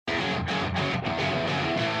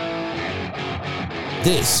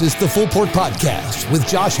This is the Full Port Podcast with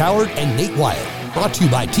Josh Howard and Nate Wyatt, brought to you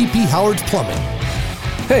by TP Howard's Plumbing.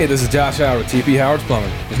 Hey, this is Josh Howard with TP Howard's Plumbing.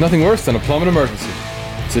 There's nothing worse than a plumbing emergency.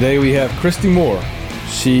 Today we have Kristie Moore.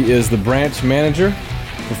 She is the branch manager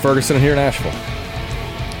for Ferguson here in Asheville.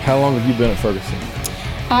 How long have you been at Ferguson?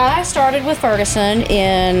 I started with Ferguson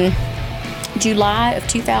in July of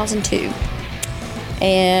 2002.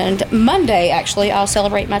 And Monday, actually, I'll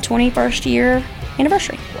celebrate my 21st year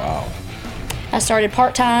anniversary. Wow. I started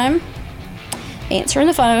part-time, answering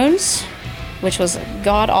the phones, which was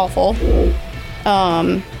god-awful,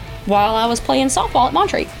 while I was playing softball at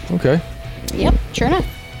Montreat. Okay. Yep, sure enough.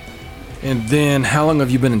 And then how long have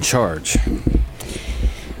you been in charge?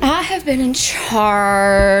 I have been in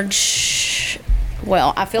charge,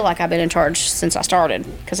 well, I feel like I've been in charge since I started,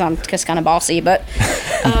 because I'm just kind of bossy, but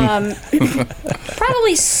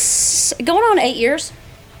probably going on 8 years.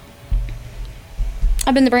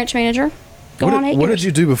 I've been the branch manager. What did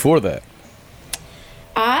you do before that?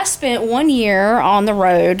 I spent 1 year on the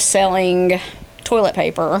road selling toilet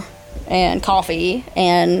paper and coffee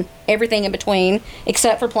and everything in between,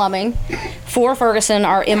 except for plumbing, for Ferguson,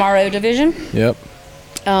 our MRO division. Yep.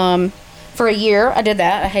 For a year, I did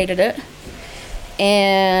that. I hated it.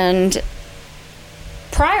 And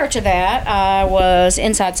prior to that, I was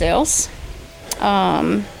inside sales.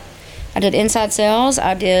 I did inside sales.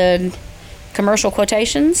 I did commercial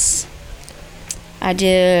quotations. I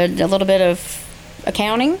did a little bit of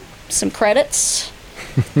accounting, some credits.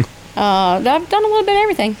 I've done a little bit of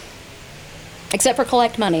everything, except for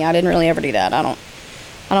collect money. I didn't really ever do that.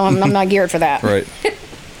 I'm not geared for that. Right.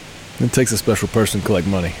 It takes a special person to collect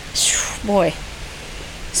money. Boy,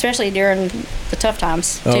 especially during the tough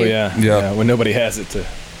times. Too. Oh yeah, when nobody has it to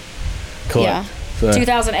collect. Yeah. So.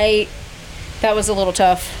 2008, that was a little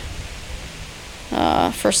tough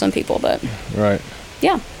for some people, but right.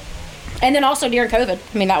 Yeah. And then also during COVID.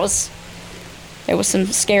 I mean, there was some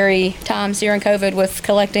scary times during COVID with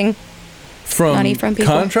collecting money from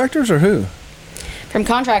people. Contractors or who? From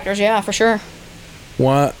contractors, yeah, for sure.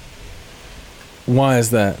 Why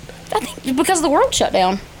is that? I think because the world shut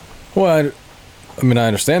down. Well, I mean, I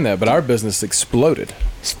understand that, but our business exploded.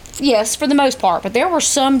 Yes, for the most part. But there were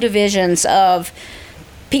some divisions of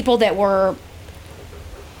people that were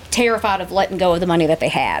terrified of letting go of the money that they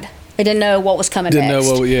had. They didn't know what was coming next.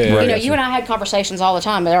 Yeah. You know, you and I had conversations all the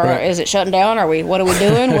time. Right. Is it shutting down? What are we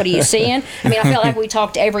doing? What are you seeing? I mean, I felt like we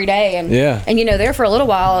talked every day. And you know, there for a little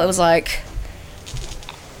while, it was like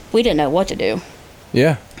we didn't know what to do.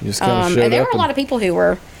 Yeah. You just kind of showed up. And there were a lot of people who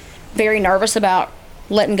were very nervous about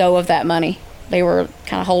letting go of that money. They were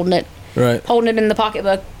kind of holding it in the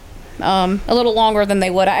pocketbook a little longer than they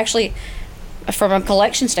would. Actually, from a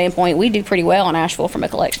collection standpoint, we do pretty well in Asheville from a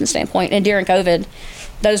collection standpoint. And during COVID,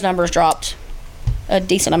 those numbers dropped a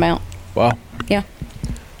decent amount. Wow. Yeah.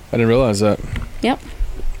 I didn't realize that. Yep.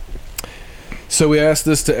 So we asked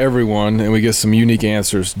this to everyone, and we get some unique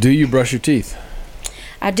answers. Do you brush your teeth?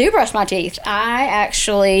 I do brush my teeth. I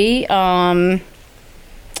actually am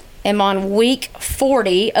on week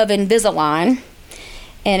 40 of Invisalign.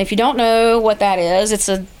 And if you don't know what that is,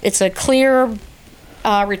 it's a clear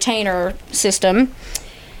retainer system.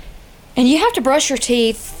 And you have to brush your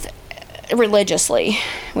teeth religiously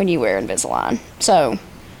when you wear Invisalign. So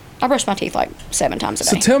I brush my teeth like 7 times a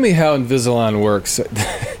day. So tell me how Invisalign works.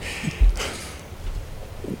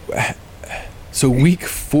 So week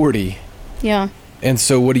 40. Yeah. And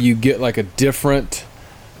so what do you get, like a different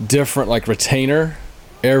like retainer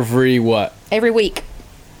every what? Every week.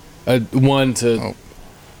 One to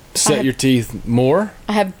set your teeth more?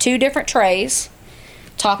 I have 2 different trays,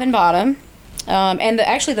 top and bottom. And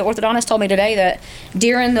actually, the orthodontist told me today that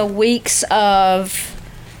during the weeks of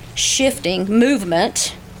shifting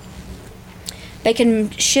movement, they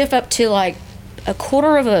can shift up to like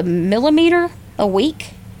 1/4 of a millimeter a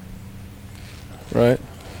week. Right.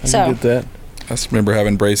 I can get that. I just remember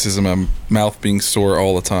having braces and my mouth being sore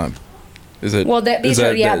all the time. Is it? Well, they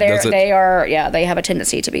have a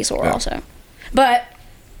tendency to be sore also. But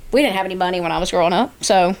we didn't have any money when I was growing up,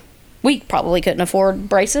 so we probably couldn't afford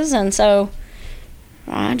braces, and so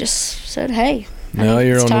I just said, hey. Now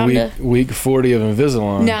you're on week 40 of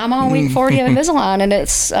Invisalign. Now I'm on week 40 of Invisalign, and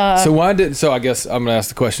it's... So I guess I'm going to ask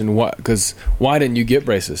the question, why didn't you get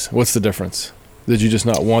braces? What's the difference? Did you just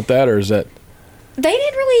not want that, or is that... They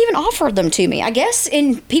didn't really even offer them to me. I guess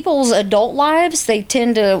in people's adult lives, they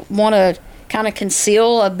tend to want to kind of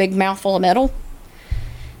conceal a big mouthful of metal.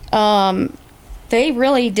 They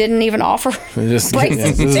really didn't even offer braces.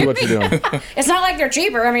 This is what you're doing. It's not like they're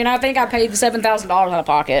cheaper. I mean, I think I paid $7,000 out of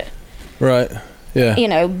pocket. Right. Yeah. You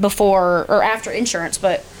know, before or after insurance,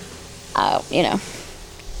 but you know,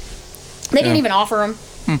 They didn't even offer them.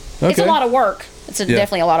 It's Okay. a lot of work. It's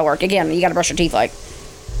definitely a lot of work. Again, you got to brush your teeth. Like,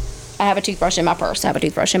 I have a toothbrush in my purse. I have a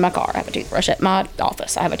toothbrush in my car. I have a toothbrush at my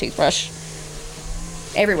office. I have a toothbrush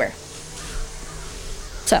everywhere.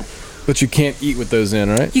 So. But you can't eat with those in,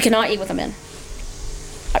 right? You cannot eat with them in.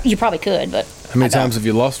 You probably could, but How many times have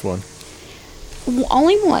you lost one?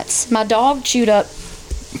 only once. My dog chewed up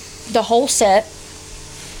the whole set.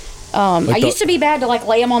 I used to be bad to like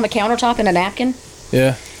lay them on the countertop in a napkin,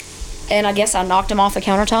 Yeah. and I guess I knocked them off the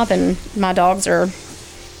countertop. And my dogs are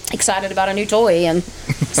excited about a new toy, and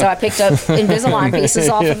so I picked up Invisalign pieces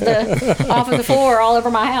off of the floor all over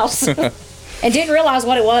my house, and didn't realize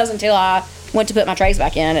what it was until I went to put my trays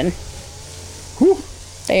back in, and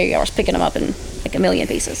there you go. I was picking them up in like a million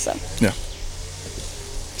pieces. So Yeah.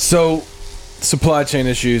 So, supply chain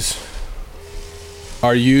issues.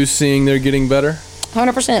 Are you seeing they're getting better?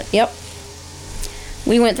 100%. Yep.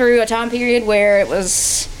 We went through a time period where there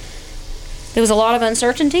was a lot of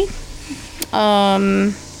uncertainty.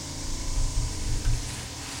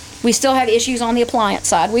 We still have issues on the appliance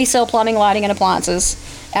side. We sell plumbing, lighting, and appliances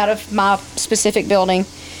out of my specific building.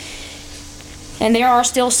 And there are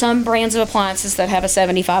still some brands of appliances that have a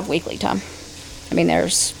 75-week lead time. I mean,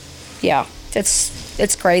 it's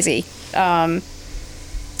crazy. Some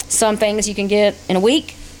things you can get in a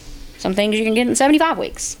week. Some things you can get in 75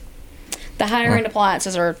 weeks. The higher end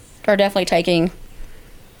appliances are definitely taking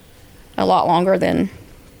a lot longer than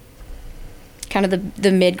kind of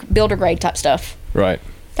the mid builder grade type stuff. Right.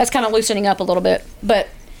 That's kind of loosening up a little bit. But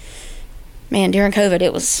man, during COVID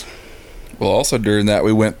it was. Well, also during that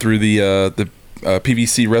we went through the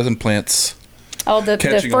PVC resin plants. Oh, the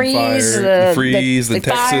Catching freeze, on fire, the freeze, the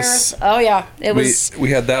fires. Texas. Oh yeah, it was. We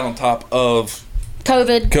had that on top of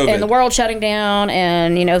COVID and the world shutting down,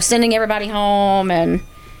 and sending everybody home, and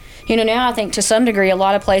now I think to some degree a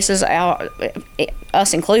lot of places,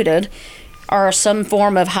 us included, are some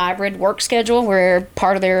form of hybrid work schedule where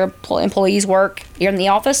part of their employees work here in the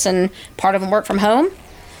office and part of them work from home.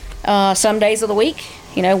 Some days of the week,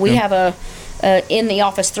 we have a in the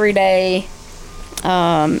office 3-day,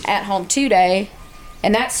 at home 2-day,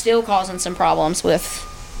 and that's still causing some problems with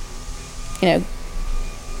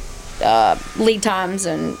lead times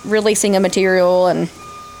and releasing a material and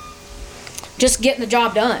just getting the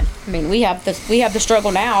job done. I mean, we have the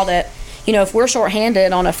struggle now that if we're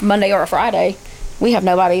shorthanded on a Monday or a Friday, we have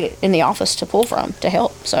nobody in the office to pull from to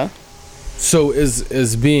help. So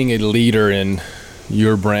as being a leader in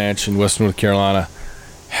your branch in Western North Carolina,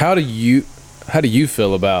 how do you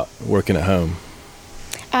feel about working at home?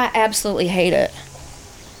 I absolutely hate it.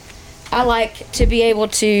 I like to be able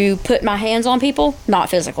to put my hands on people, not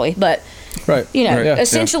physically, but right.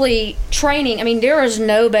 Essentially training. I mean, there is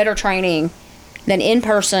no better training than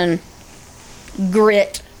in-person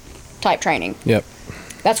grit type training. Yep.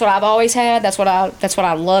 That's what I've always had. That's what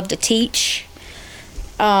I love to teach.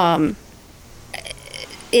 It's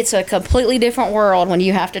a completely different world when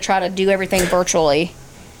you have to try to do everything virtually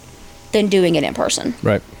than doing it in person.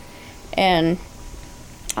 Right. And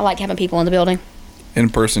I like having people in the building.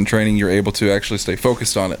 in-person training, you're able to actually stay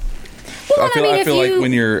focused on it. Well, I feel like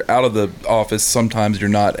when you're out of the office, sometimes you're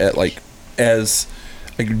not at I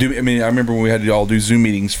remember when we had to all do Zoom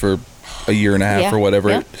meetings for a year and a half or whatever.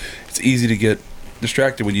 Yeah. It's easy to get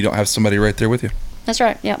distracted when you don't have somebody right there with you. That's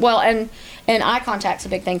right. Yeah. Well, and eye contact's a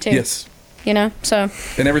big thing too. Yes. You know, so.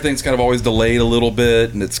 And everything's kind of always delayed a little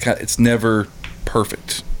bit, and it's never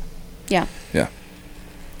perfect. Yeah. Yeah.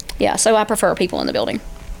 Yeah. So I prefer people in the building,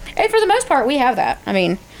 and for the most part, we have that. I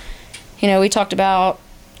mean, you know, we talked about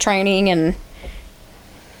training, and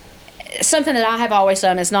something that I have always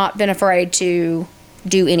done is not been afraid to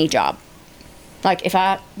do any job. Like if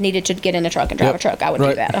I needed to get in a truck and drive a truck, I would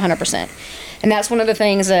do that 100%. And that's one of the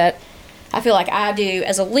things that I feel like I do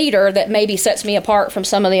as a leader that maybe sets me apart from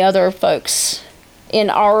some of the other folks in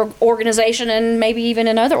our organization and maybe even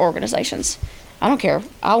in other organizations. I don't care.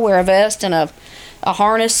 I'll wear a vest and a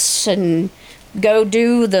harness and go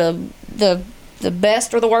do the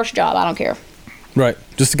best or the worst job. I don't care. Right.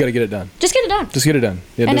 Just got to get it done. Just get it done. Just get it done.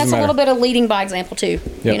 It and that's matter. a little bit of leading by example too.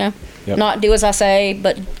 Yep. You know, not do as I say,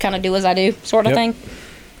 but kind of do as I do, sort of thing.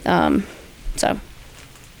 So,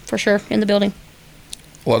 for sure, in the building.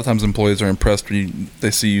 A lot of times employees are impressed when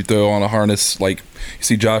they see you throw on a harness. Like, you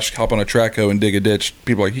see Josh hop on a trackhoe and dig a ditch.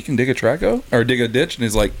 People are like, he can dig a trackhoe? Or dig a ditch? And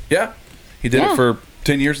he's like, yeah. He did it for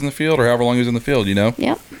 10 years in the field or however long he was in the field, you know?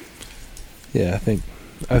 Yep. Yeah,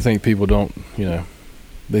 I think people don't,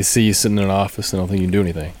 they see you sitting in an office and don't think you can do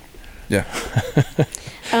anything. Yeah.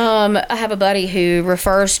 I have a buddy who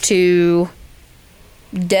refers to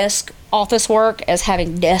desk office work as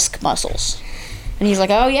having desk muscles. And he's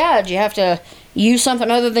like, oh, yeah, did you have to use something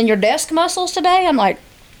other than your desk muscles today? I'm like,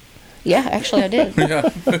 yeah, actually I did. Yeah.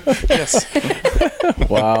 Yes.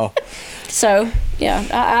 Wow. So, yeah,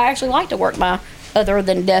 I actually like to work my other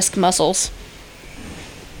than desk muscles.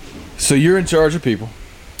 So you're in charge of people.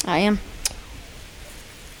 I am.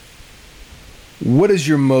 What is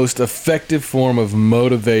your most effective form of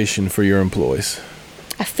motivation for your employees?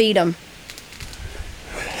 I feed them.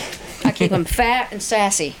 I keep them fat and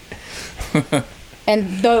sassy.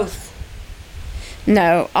 And both.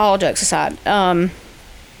 No, all jokes aside.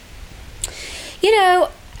 You know,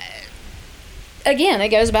 again, it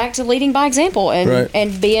goes back to leading by example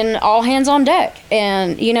and being all hands on deck.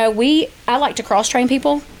 And, you know, I like to cross-train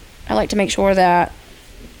people. I like to make sure that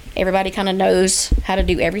everybody kind of knows how to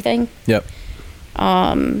do everything. Yep.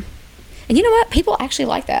 And you know what? People actually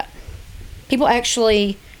like that. People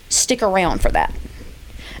actually stick around for that.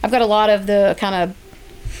 I've got a lot of the kind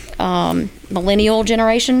of millennial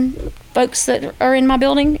generation folks that are in my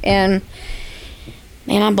building, and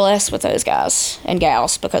man, I'm blessed with those guys and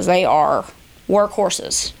gals because they are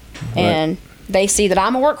workhorses, and they see that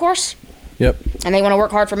I'm a workhorse. Yep. And they want to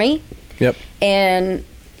work hard for me. Yep. And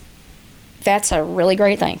that's a really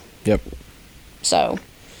great thing. Yep. So,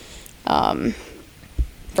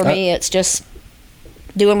 for me, it's just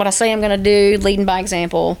doing what I say I'm going to do, leading by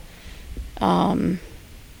example,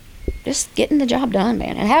 just getting the job done,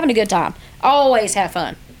 man, and having a good time. Always have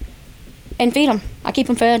fun. And feed them. I keep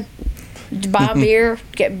them fed. Buy them beer,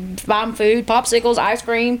 buy them food, popsicles, ice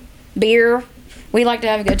cream, beer. We like to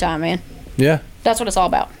have a good time, man. Yeah. That's what it's all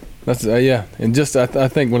about. That's yeah. And just I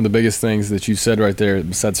think one of the biggest things that you said right there,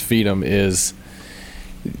 besides feed them, is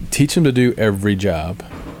teach them to do every job.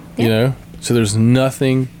 You know, so there's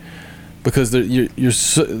nothing, because you're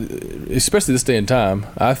so, especially this day and time,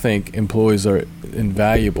 I think employees are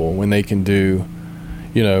invaluable when they can do,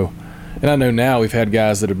 you know, and I know now we've had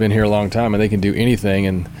guys that have been here a long time and they can do anything,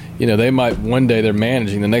 and you know, they might one day they're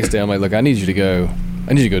managing, the next day I'm like, look, I need you to go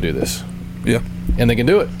do this. Yeah. And they can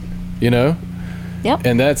do it, you know? Yep.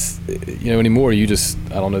 And that's, you know, anymore, I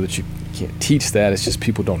don't know that you can't teach that. It's just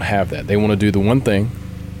people don't have that. They want to do the one thing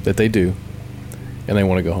that they do, and they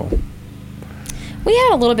want to go home. We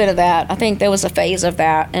had a little bit of that. I think there was a phase of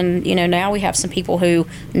that. And, you know, now we have some people who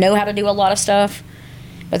know how to do a lot of stuff,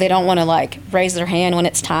 but they don't want to, like, raise their hand when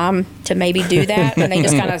it's time to maybe do that. And they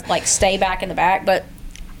just kind of, like, stay back in the back. But,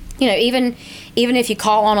 you know, even if you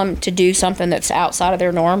call on them to do something that's outside of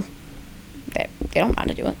their norm, they don't mind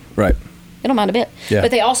to do it. Right. They don't mind a bit. Yeah.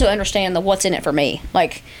 But they also understand the what's in it for me.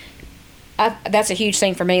 Like, that's a huge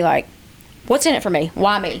thing for me. Like, what's in it for me?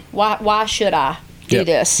 Why me? Why should I do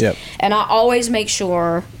this? Yep. And I always make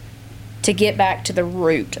sure to get back to the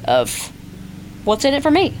root of what's in it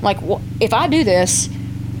for me. Like, if I do this,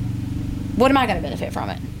 what am I going to benefit from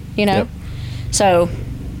it? You know? Yep. So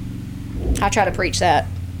I try to preach that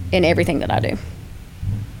in everything that I do.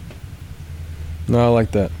 No, I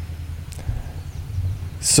like that.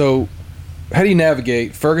 So how do you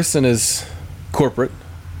navigate? Ferguson is corporate,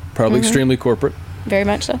 probably extremely corporate. Very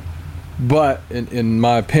much so. But in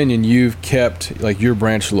my opinion, you've kept like your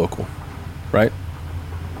branch local, right?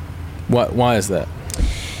 Why is that?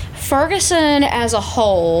 Ferguson as a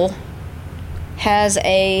whole has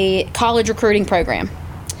a college recruiting program.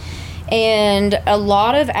 And a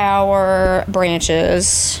lot of our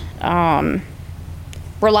branches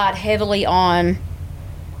relied heavily on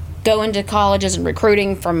going to colleges and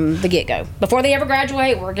recruiting from the get-go. Before they ever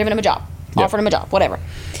graduate, we're giving them a job, offering them a job, whatever.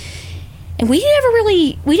 And we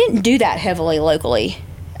didn't do that heavily locally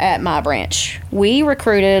at my branch. We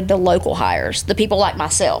recruited the local hires, the people like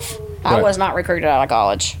myself. Right. I was not recruited out of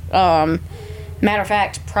college. Matter of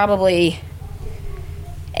fact, probably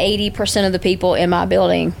 80% of the people in my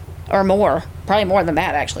building, or more, probably more than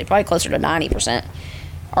that actually, probably closer to 90%,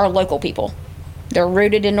 are local people. They're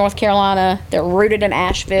rooted in North Carolina. They're rooted in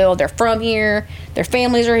Asheville. They're from here. Their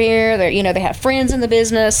families are here. They have friends in the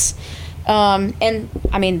business. And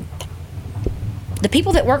I mean, the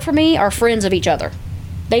people that work for me are friends of each other.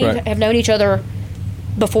 They have known each other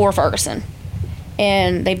before Ferguson,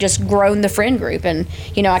 and they've just grown the friend group. And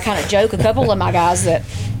you know, I kind of joke, a couple of my guys that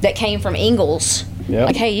came from Ingalls,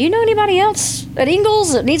 like, hey, you know anybody else at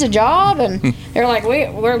Ingalls that needs a job? And they're like,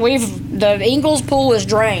 the Ingalls pool is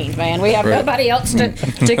drained, man. We have nobody else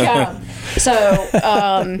to come. So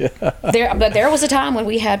there was a time when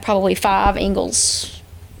we had probably 5 Ingalls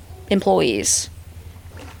employees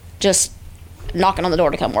just knocking on the door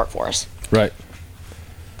to come work for us. Right.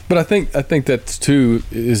 But I think that's too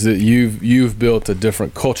is that you've built a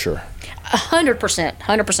different culture.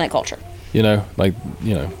 100% culture. You know, like,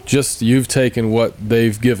 you know, just you've taken what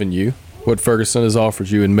they've given you, what Ferguson has offered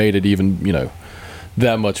you, and made it even, you know,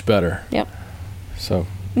 that much better. Yep. So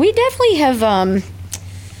we definitely have.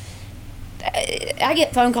 I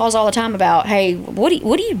get phone calls all the time about, hey, what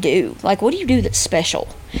do you do? Like, what do you do that's special?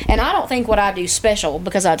 And I don't think what I do special,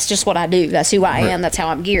 because that's just what I do. That's who I am. That's how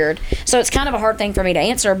I'm geared. So it's kind of a hard thing for me to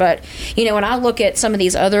answer. But, you know, when I look at some of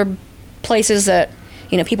these other places that,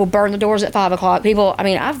 you know, people burn the doors at 5 o'clock. I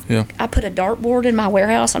put a dartboard in my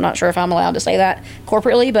warehouse. I'm not sure if I'm allowed to say that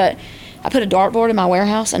corporately, but I put a dartboard in my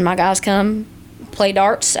warehouse, and my guys come play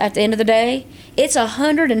darts at the end of the day. It's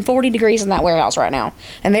 140 degrees in that warehouse right now,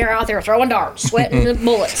 and they're out there throwing darts, sweating the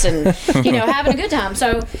bullets, and, you know, having a good time.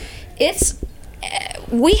 So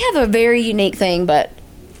we have a very unique thing, but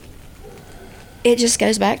it just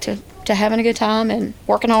goes back to having a good time and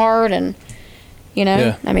working hard, and, you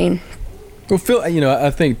know, I mean. Well, I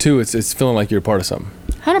think too, it's feeling like you're a part of something.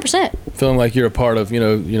 100%. Feeling like you're a part of,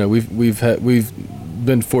 we've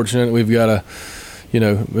been fortunate. We've got a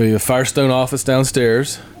Firestone office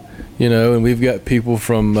downstairs. You know, and we've got people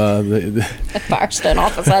from the Firestone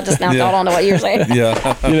office. I just now caught on to what you were saying.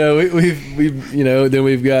 Yeah. You know, then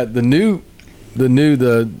we've got the 19,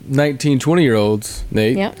 20-year-olds,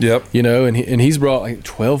 Nate. Yep. You know, and he's brought like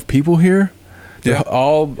 12 people here. Yeah.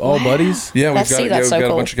 All buddies. Yeah, we've got so a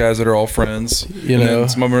cool. bunch of guys that are all friends. You know,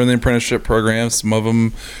 some of them are in the apprenticeship program. Some of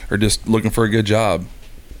them are just looking for a good job.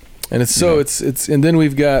 And it's and then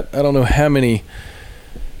we've got, I don't know how many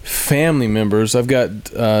family members. I've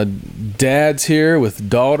got dads here with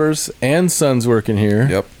daughters and sons working here.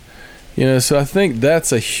 Yep. You know, so I think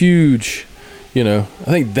that's a huge, I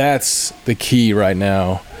think that's the key right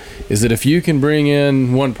now, is that if you can bring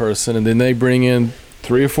in one person and then they bring in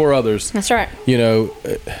 3 or 4 others. That's right. They're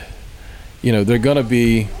going to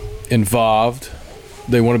be involved.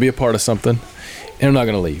 They want to be a part of something, and they're not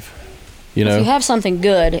going to leave. You know, if you have something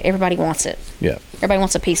good, everybody wants it. Yeah. Everybody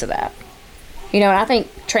wants a piece of that. You know, and I think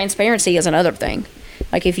transparency is another thing.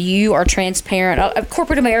 Like, if you are transparent,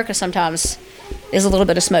 corporate America sometimes is a little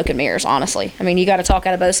bit of smoke and mirrors, honestly. I mean, you got to talk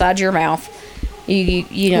out of both sides of your mouth.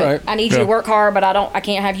 You know, right. I need you to work hard, but I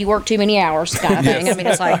can't have you work too many hours, kind of thing. I mean,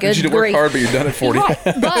 it's like, good I need you to grief. work hard, but you're done at 40.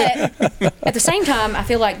 Right. But at the same time, I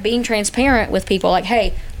feel like being transparent with people, like,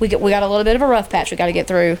 hey, we got a little bit of a rough patch we got to get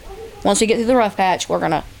through. Once we get through the rough patch, we're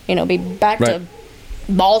gonna, be back to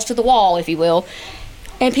balls to the wall, if you will.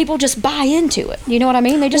 And people just buy into it. You know what I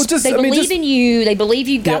mean? They believe in you. They believe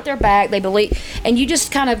you got their back. They believe, and you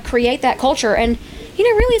just kind of create that culture. And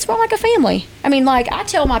really, it's more like a family. I mean, like, I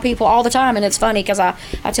tell my people all the time, and it's funny because I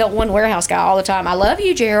tell one warehouse guy all the time, I love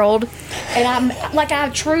you, Gerald. And I'm like, I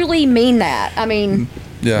truly mean that. I mean,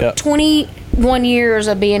 21 years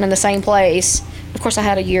of being in the same place. Of course, I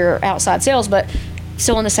had a year outside sales, but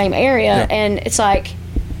still in the same area. Yeah. And it's like,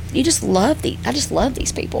 I just love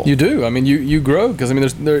these people. You do. I mean, you grow, because, I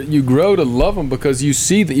mean, you grow to love them because you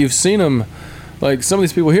see that you've seen them. Like, some of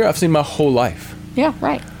these people here, I've seen my whole life. Yeah,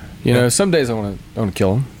 right. You know, some days I want to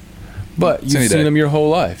kill them, but you've seen them your whole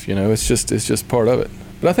life. You know, it's just part of it.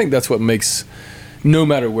 But I think that's what makes, no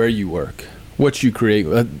matter where you work, what you create,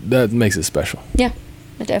 that makes it special. Yeah,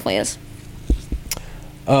 it definitely is.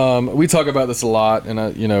 We talk about this a lot, and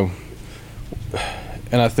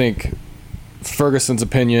I think Ferguson's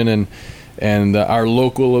opinion and our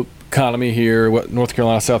local economy here, North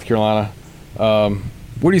Carolina, South Carolina, where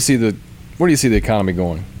do you see the economy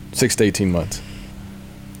going 6 to 18 months?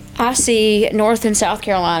 I see North and South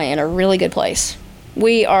Carolina in a really good place.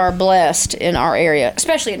 We are blessed in our area,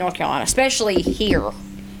 especially in North Carolina, especially here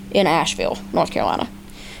in Asheville, North Carolina.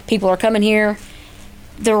 People are coming here.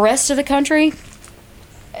 The rest of the country,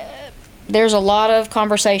 there's a lot of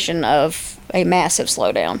conversation of a massive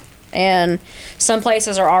slowdown. And some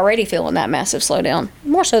places are already feeling that massive slowdown,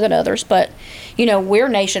 more so than others. But, we're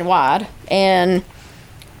nationwide. And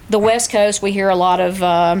the West Coast, we hear a lot of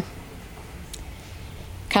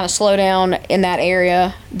kind of slowdown in that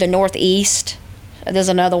area. The Northeast, there's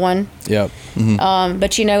another one. Yeah. Mm-hmm.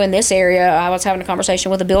 But, in this area, I was having a conversation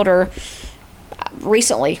with a builder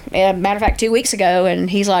recently. Matter of fact, 2 weeks ago. And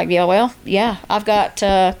he's like, I've got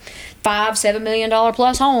 $5-7 million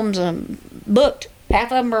plus homes booked.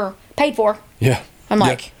 Half of them are paid for. Yeah. I'm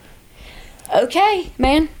like, okay,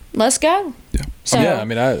 man, let's go. Yeah. So, I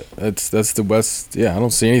mean, that's the West. Yeah, I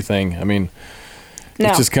don't see anything. I mean,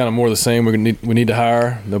 it's just kind of more the same. We need to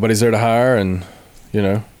hire. Nobody's there to hire, and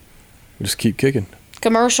we just keep kicking.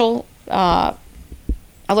 Commercial. I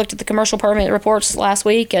looked at the commercial permit reports last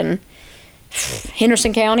week, and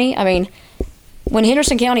Henderson County. I mean, when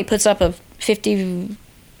Henderson County puts up a 50,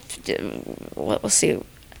 let's see.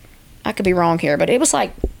 I could be wrong here, but it was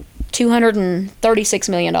like $236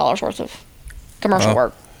 million worth of commercial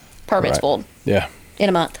work permits pulled. Yeah. In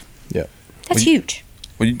a month. Yeah. That's huge.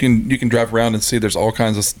 Well, you can drive around and see there's all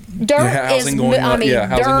kinds of Dirt housing is, going on.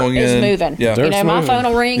 dirt going is in. moving. Yeah. Dirt's My moving. phone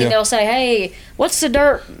will ring Yeah. and they'll say, "Hey, what's the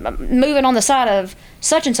dirt moving on the side of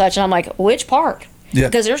such and such?" And I'm like, "Which part?" Yeah.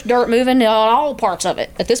 Because there's dirt moving on all parts of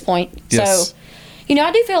it at this point. Yes. So,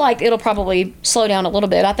 I do feel like it'll probably slow down a little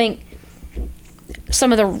bit. I think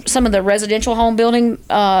some of the residential home building,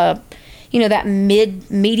 that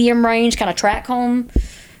medium range kind of tract home,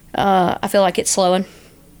 I feel like it's slowing.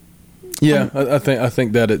 Yeah, I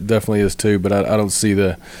think that it definitely is too, but I don't see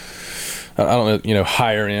I don't know,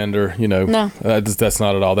 higher end or, No. that's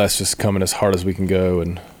not at all. That's just coming as hard as we can go.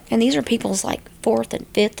 And these are people's like 4th and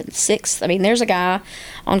 5th and 6th. I mean, there's a guy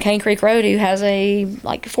on Cane Creek Road who has a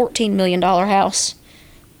like $14 million house.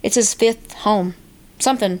 It's his 5th home.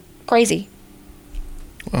 Something crazy.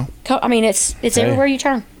 Wow. I mean, it's everywhere you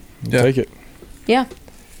turn. Yeah. take it. Yeah.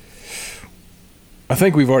 I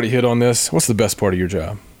think we've already hit on this. What's the best part of your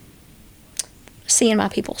job? Seeing my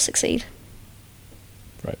people succeed.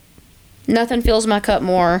 Right. Nothing fills my cup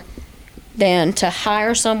more than to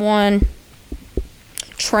hire someone,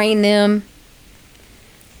 train them,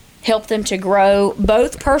 help them to grow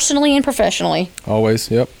both personally and professionally,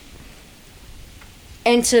 Always, yep.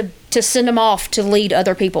 and to send them off to lead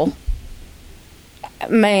other people.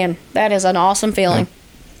 Man, that is an awesome feeling.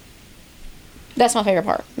 That's my favorite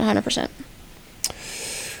part, 100%.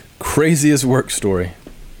 Craziest work story.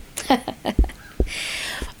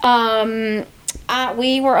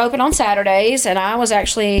 We were open on Saturdays, and I was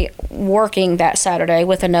actually working that Saturday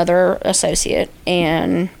with another associate,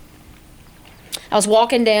 and I was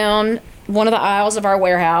walking down one of the aisles of our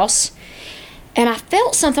warehouse, and I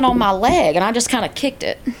felt something on my leg, and I just kind of kicked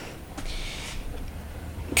it.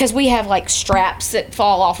 Because we have, like, straps that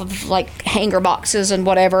fall off of, like, hanger boxes and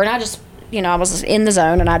whatever, and I just, I was in the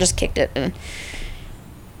zone, and I just kicked it, and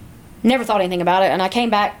never thought anything about it, and I came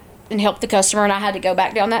back and helped the customer, and I had to go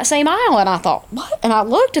back down that same aisle, and I thought, what? And I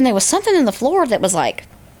looked, and there was something in the floor that was, like,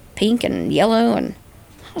 pink and yellow, and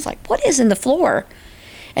I was like, what is in the floor?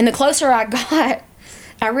 And the closer I got,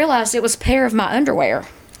 I realized it was a pair of my underwear.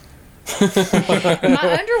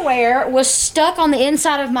 My underwear was stuck on the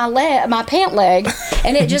inside of my pant leg,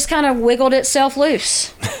 and it just kind of wiggled itself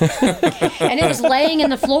loose. And it was laying in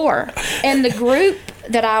the floor. And the group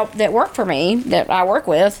that work for me, that I work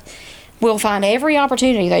with, will find every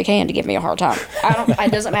opportunity they can to give me a hard time.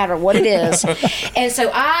 It doesn't matter what it is. And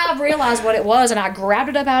so I realized what it was, and I grabbed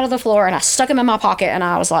it up out of the floor, and I stuck them in my pocket, and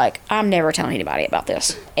I was like, I'm never telling anybody about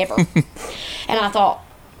this, ever. And I thought,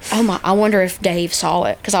 I wonder if Dave saw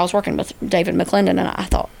it, because I was working with David McClendon, and I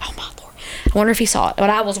thought, oh my Lord, I wonder if he saw it.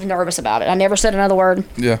 But I was nervous about it. I never said another word.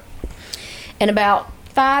 Yeah. And about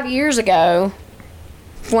 5 years ago,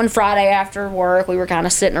 one Friday after work, we were kind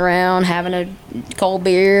of sitting around having a cold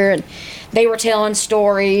beer, and they were telling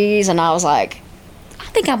stories, and I was like, I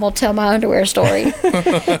think I'm going to tell my underwear story.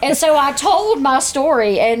 And so I told my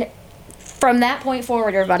story, and from that point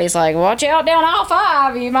forward, everybody's like, watch out down aisle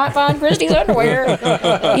 5, you might find Kristie's underwear,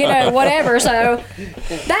 whatever. So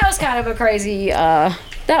that was kind of a crazy, I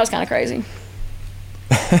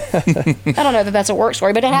don't know that that's a work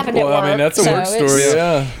story, but it happened at work. Well, I mean, that's a work story,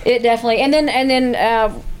 yeah. It definitely. And then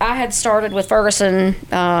I had started with Ferguson.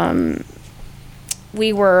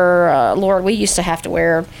 We were, we used to have to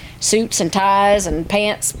wear suits and ties and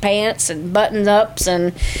pants and button ups,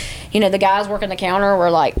 and the guys working the counter were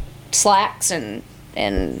like slacks and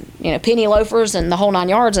penny loafers and the whole 9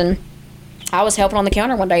 yards. And I was helping on the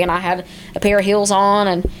counter one day, and I had a pair of heels on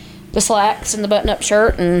and the slacks and the button up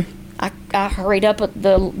shirt, and I hurried up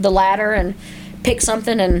the ladder and picked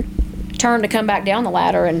something and turned to come back down the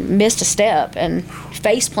ladder and missed a step and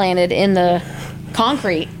face planted in the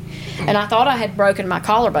concrete. And I thought I had broken my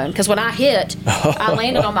collarbone, because when I hit, I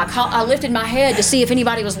landed on I lifted my head to see if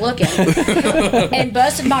anybody was looking, and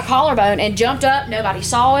busted my collarbone and jumped up. Nobody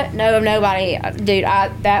saw it. Nobody. Dude,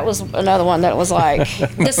 that was another one that was like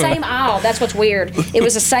the same aisle. That's what's weird. It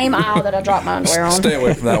was the same aisle that I dropped my underwear on. Stay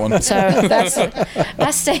away from that one. So I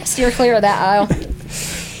steer clear of that aisle.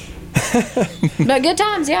 But good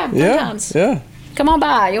times, yeah. Good times. Yeah. Come on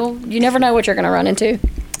by. You never know what you're going to run into.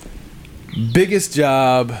 Biggest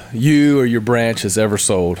job you or your branch has ever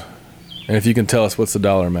sold, and if you can tell us, what's the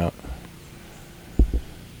dollar amount?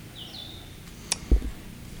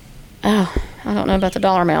 Oh, I don't know about the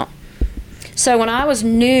dollar amount. So when I was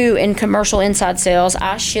new in commercial inside sales,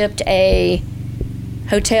 I shipped a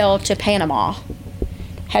hotel to Panama.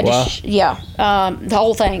 Wow. The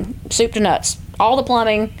whole thing, soup to nuts, all the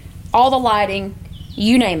plumbing, all the lighting,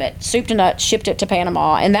 you name it, soup to nuts, shipped it to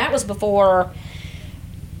Panama. And that was before,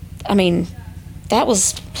 that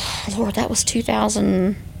was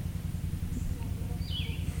 2000.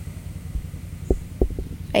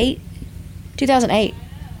 2008,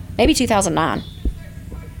 maybe 2009.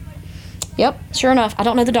 Yep, sure enough. I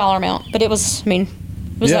don't know the dollar amount, but it was, it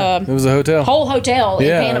was it was a hotel. Whole hotel in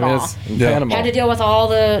Panama. In Panama. Had to deal with all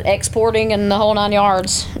the exporting and the whole 9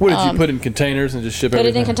 yards. What did you put in containers and just ship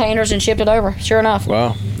everything? Put it in containers and shipped it over. Sure enough.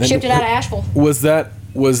 Wow. Shipped it out of Asheville. Was that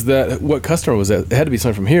what customer was that? It had to be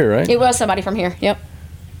someone from here, right? It was somebody from here. Yep.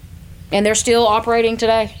 And they're still operating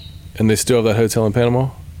today. And they still have that hotel in Panama?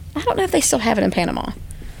 I don't know if they still have it in Panama.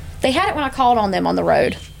 They had it when I called on them on the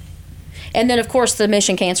road. And then, of course, the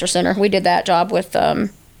Mission Cancer Center. We did that job with...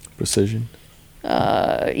 Precision?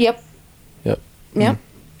 Yep. Yep. Yep.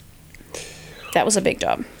 That was a big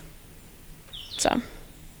job.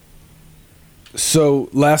 So,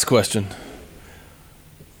 last question.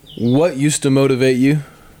 What used to motivate you?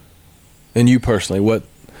 And you personally,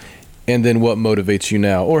 and then what motivates you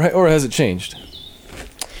now? Or has it changed?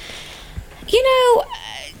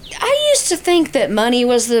 I used to think that money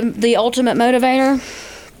was the ultimate motivator.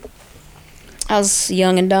 I was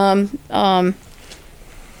young and dumb.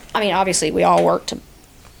 Obviously, we all work to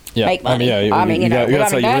make money.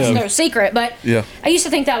 That's no secret. But I used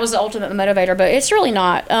to think that was the ultimate motivator, but it's really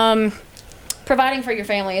not. Providing for your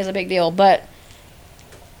family is a big deal. But,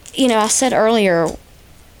 I said earlier,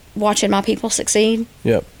 watching my people succeed,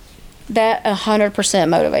 that 100%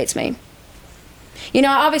 motivates me. I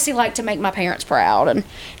obviously like to make my parents proud and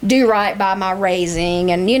do right by my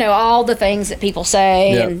raising and, all the things that people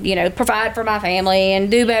say and, provide for my family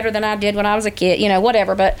and do better than I did when I was a kid,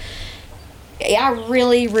 whatever. But I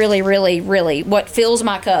really, really, really, really, what fills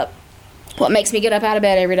my cup, what makes me get up out of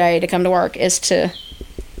bed every day to come to work is to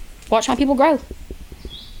watch my people grow.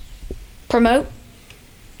 Promote,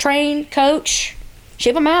 train, coach,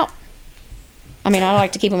 ship them out. I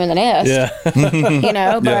like to keep them in the nest. Yeah.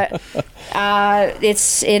 But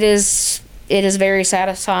it is very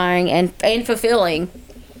satisfying and fulfilling,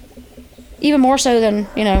 even more so than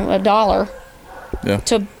a dollar. Yeah.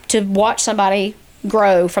 To watch somebody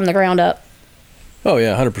grow from the ground up. Oh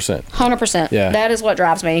yeah, 100%. 100%. Yeah. That is what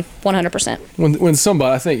drives me. 100%. When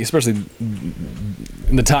somebody, I think, especially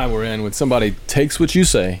in the time we're in, when somebody takes what you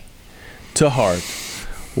say to heart,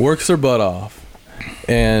 works their butt off,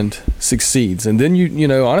 and succeeds, and then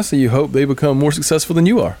honestly, you hope they become more successful than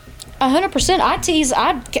you are. 100%. I tease.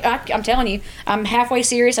 I'm telling you, I'm halfway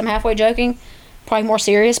serious. I'm halfway joking. Probably more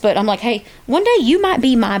serious, but I'm like, hey, one day you might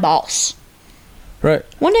be my boss. Right.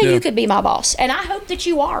 One day you could be my boss, and I hope that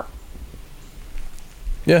you are.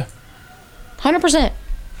 Yeah. 100%.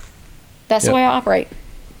 That's the way I operate.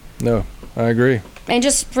 No, I agree. And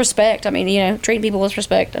just respect. Treating people with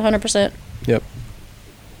respect. 100%. Yep.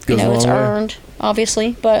 Goes a long it's way. earned,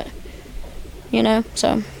 obviously, but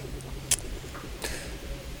so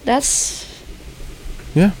that's.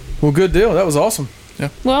 Yeah. Well, good deal. That was awesome. Yeah.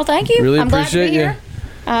 Well, thank you. Really I'm appreciate glad to be here.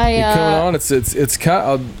 you coming on. It's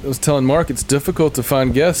kind. I was telling Mark it's difficult to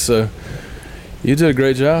find guests, so you did a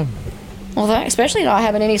great job. Well, especially not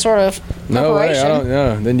having any sort of preparation. No way. I don't.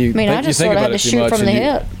 Yeah. Then you. I just sort of had to shoot from the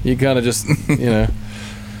hip. You kind of just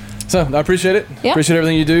So I appreciate it. Yeah. Appreciate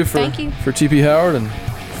everything you do for TP Howard, and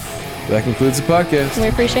that concludes the podcast. We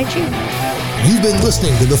appreciate you. You've been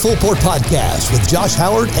listening to the Full Port Podcast with Josh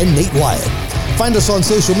Howard and Nate Wyatt. Find us on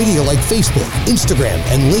social media like Facebook, Instagram,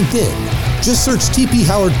 and LinkedIn. Just search TP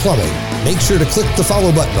Howard Plumbing. Make sure to click the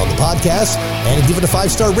follow button on the podcast and give it a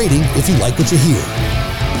 5-star rating if you like what you hear.